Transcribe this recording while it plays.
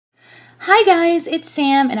Hi guys, it's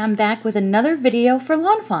Sam and I'm back with another video for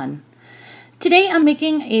Lawn Fawn. Today I'm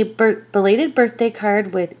making a belated birthday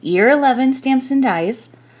card with Year 11 stamps and dies,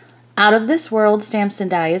 Out of This World stamps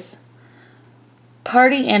and dies,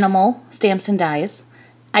 Party Animal stamps and dies.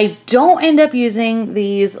 I don't end up using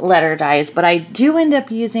these letter dies, but I do end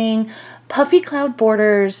up using Puffy Cloud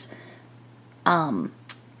Borders,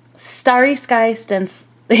 Starry Sky Stencil,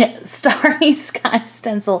 Starry Sky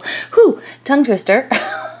Stencil, tongue twister.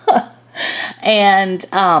 And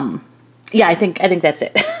yeah, I think that's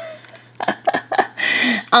it.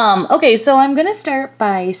 Okay, so I'm gonna start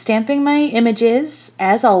by stamping my images.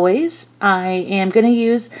 As always, I am gonna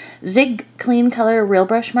use Zig Clean Color Real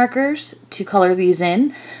Brush markers to color these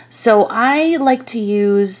in. So I like to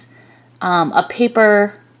use a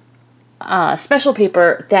paper, special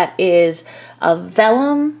paper that is a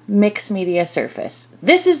vellum mixed media surface.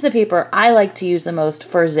 This is the paper I like to use the most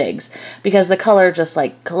for zigs because the color just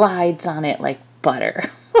like glides on it like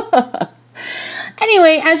butter.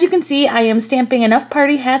 Anyway, as you can see, I am stamping enough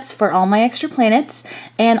party hats for all my extra planets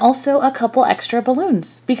and also a couple extra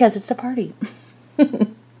balloons because it's a party.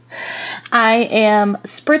 I am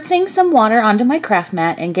spritzing some water onto my craft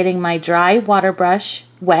mat and getting my dry water brush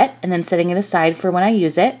wet and then setting it aside for when I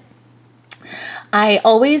use it. I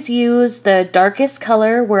always use the darkest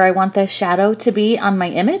color where I want the shadow to be on my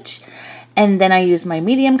image, and then I use my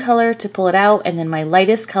medium color to pull it out, and then my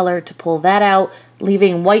lightest color to pull that out,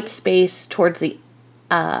 leaving white space towards the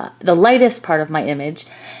lightest part of my image,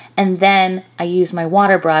 and then I use my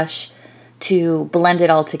water brush to blend it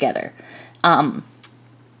all together.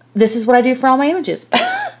 This is what I do for all my images.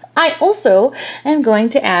 I also am going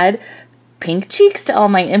to add pink cheeks to all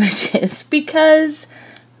my images because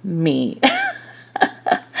me.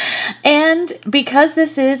 And because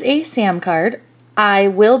this is a Sam card, I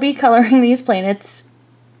will be coloring these planets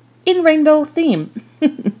in rainbow theme.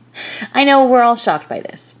 I know we're all shocked by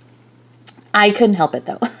this. I couldn't help it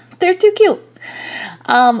though. They're too cute.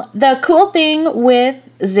 The cool thing with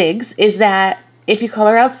zigs is that if you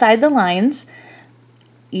color outside the lines,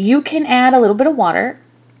 you can add a little bit of water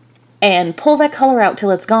and pull that color out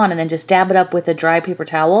till it's gone and then just dab it up with a dry paper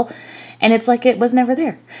towel. And it's like it was never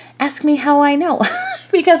there. Ask me how I know.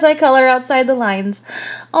 Because I color outside the lines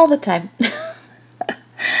all the time.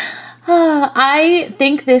 I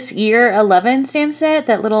think this Year 11 stamp set,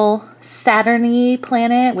 that little Saturn-y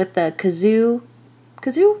planet with the kazoo?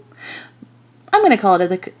 I'm going to call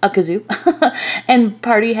it a kazoo. And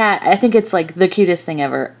party hat, I think it's like the cutest thing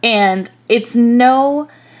ever. And it's no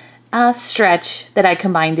stretch that I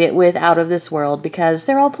combined it with Out of This World because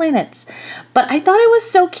they're all planets. But I thought it was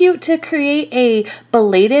so cute to create a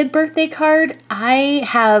belated birthday card. I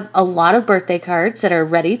have a lot of birthday cards that are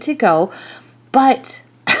ready to go, but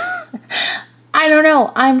I don't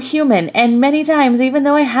know, I'm human, and many times, even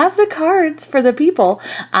though I have the cards for the people,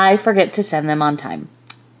 I forget to send them on time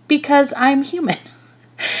because I'm human.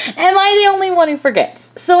 Am I the only one who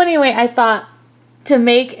forgets? So anyway, I thought to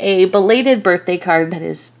make a belated birthday card that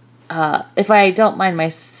is if I don't mind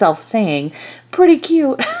myself saying, pretty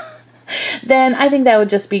cute, then I think that would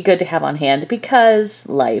just be good to have on hand because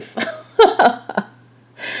life.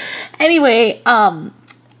 Anyway,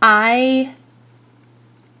 I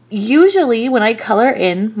usually, when I color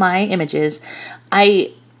in my images,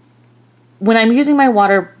 when I'm using my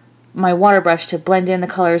water brush to blend in the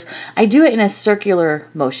colors, I do it in a circular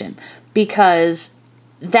motion because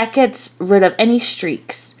that gets rid of any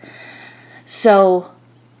streaks. So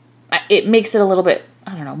it makes it a little bit,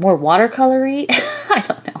 I don't know, more watercolory. I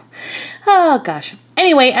don't know. Oh, gosh.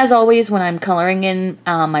 Anyway, as always, when I'm coloring in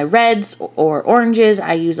my reds or oranges,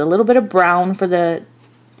 I use a little bit of brown for the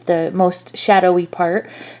most shadowy part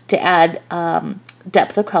to add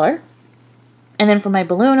depth of color. And then for my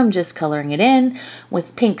balloon, I'm just coloring it in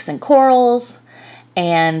with pinks and corals.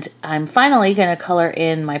 And I'm finally going to color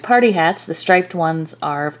in my party hats. The striped ones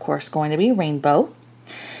are, of course, going to be rainbow.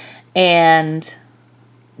 And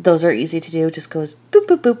those are easy to do. It just goes boop,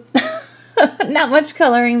 boop, boop. Not much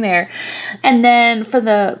coloring there. And then for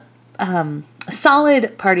the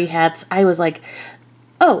solid party hats, I was like,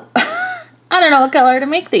 oh, I don't know what color to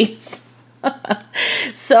make these.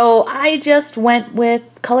 So I just went with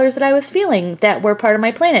colors that I was feeling that were part of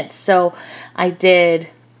my planets. So I did,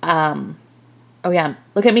 oh yeah,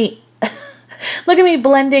 look at me. Look at me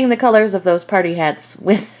blending the colors of those party hats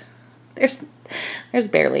with, there's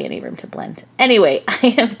barely any room to blend. Anyway,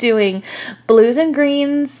 I am doing blues and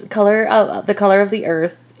greens, the color of the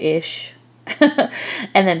earth-ish. And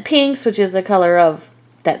then pinks, which is the color of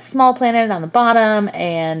that small planet on the bottom.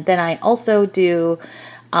 And then I also do,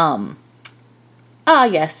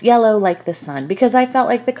 yes, yellow like the sun, because I felt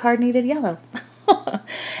like the card needed yellow.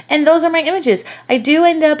 And those are my images. I do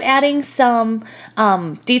end up adding some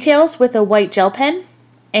details with a white gel pen,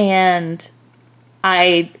 and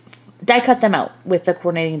I die cut them out with the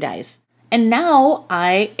coordinating dies. And now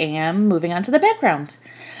I am moving on to the background.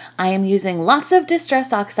 I am using lots of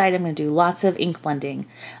Distress Oxide. I'm going to do lots of ink blending.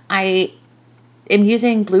 I am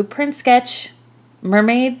using Blueprint Sketch,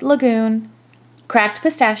 Mermaid, Lagoon, Cracked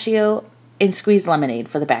Pistachio, and Squeezed Lemonade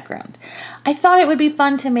for the background. I thought it would be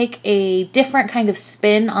fun to make a different kind of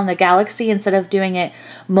spin on the galaxy instead of doing it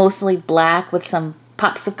mostly black with some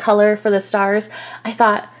pops of color for the stars. I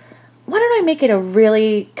thought, why don't I make it a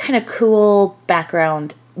really kind of cool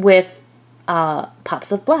background with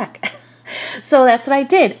pops of black? So that's what I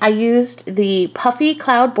did. I used the puffy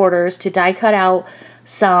cloud borders to die cut out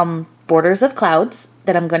some borders of clouds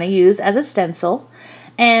that I'm going to use as a stencil.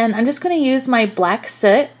 And I'm just going to use my black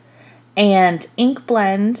soot and ink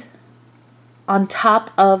blend on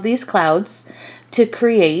top of these clouds to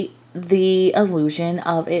create the illusion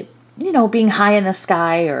of it, you know, being high in the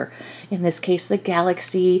sky, or in this case, the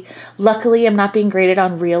galaxy. Luckily, I'm not being graded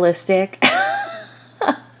on realistic.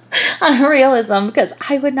 On realism, because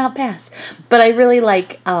I would not pass. But I really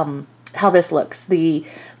like how this looks. The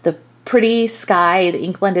pretty sky, the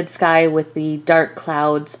ink blended sky with the dark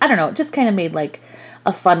clouds. I don't know, it just kind of made like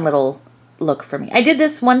a fun little look for me. I did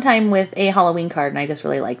this one time with a Halloween card and I just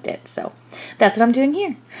really liked it. So that's what I'm doing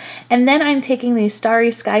here. And then I'm taking the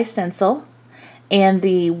Starry Sky stencil and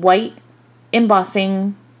the white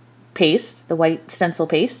embossing paste, the white stencil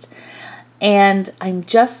paste, and I'm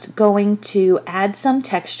just going to add some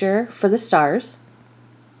texture for the stars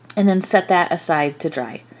and then set that aside to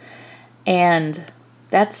dry. And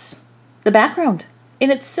that's the background.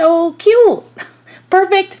 And it's so cute.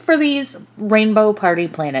 Perfect for these rainbow party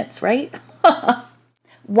planets, right?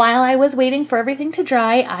 While I was waiting for everything to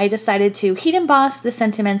dry, I decided to heat emboss the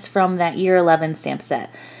sentiments from that Year 11 stamp set.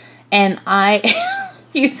 And I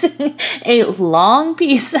using a long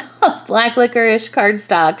piece of black licorice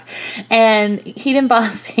cardstock and heat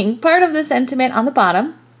embossing part of the sentiment on the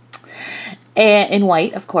bottom, and in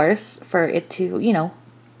white, of course, for it to, you know,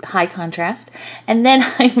 high contrast. And then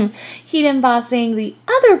I'm heat embossing the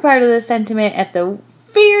other part of the sentiment at the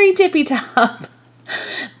very tippy top.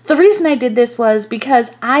 The reason I did this was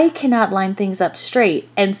because I cannot line things up straight.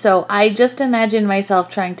 And so I just imagined myself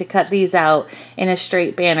trying to cut these out in a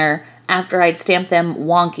straight banner after I'd stamped them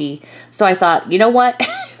wonky. So I thought, you know what?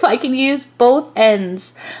 If I can use both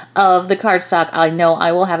ends of the cardstock, I know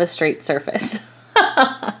I will have a straight surface.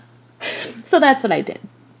 So that's what I did.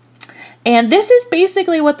 And this is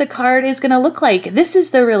basically what the card is going to look like. This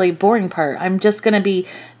is the really boring part. I'm just going to be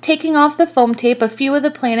taking off the foam tape. A few of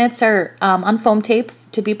the planets are on foam tape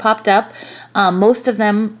to be popped up. Most of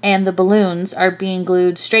them and the balloons are being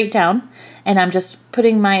glued straight down. And I'm just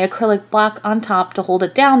putting my acrylic block on top to hold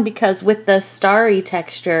it down, because with the starry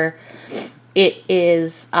texture, it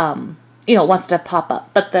is, you know, wants to pop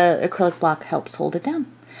up. But the acrylic block helps hold it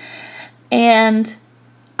down. And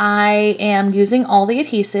I am using all the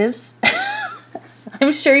adhesives.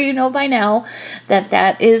 I'm sure you know by now that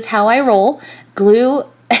that is how I roll. Glue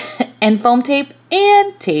and foam tape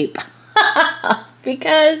and tape.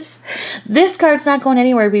 Because this card's not going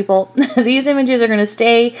anywhere, people. These images are going to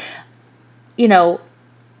stay, you know,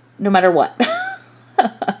 no matter what.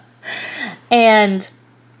 And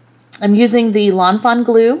I'm using the Lawn Fawn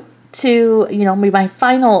glue to, you know, be my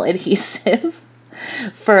final adhesive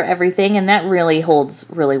for everything, and that really holds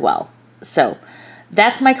really well. So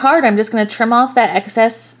that's my card. I'm just going to trim off that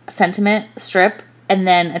excess sentiment strip and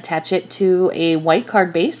then attach it to a white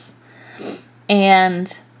card base.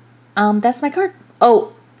 And that's my card.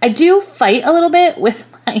 Oh, I do fight a little bit with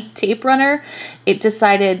my tape runner. It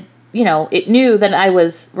decided, you know, it knew that I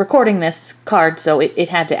was recording this card, so it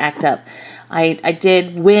had to act up. I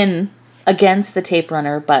did win against the tape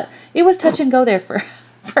runner, but it was touch and go there for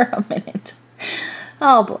a minute.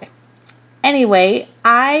 Oh boy. Anyway,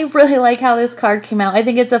 I really like how this card came out. I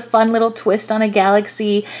think it's a fun little twist on a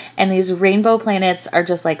galaxy, and these rainbow planets are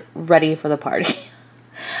just like ready for the party.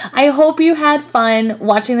 I hope you had fun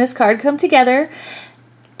watching this card come together.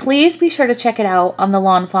 Please be sure to check it out on the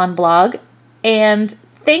Lawn Fawn blog. And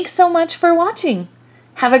thanks so much for watching.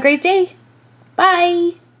 Have a great day.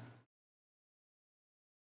 Bye.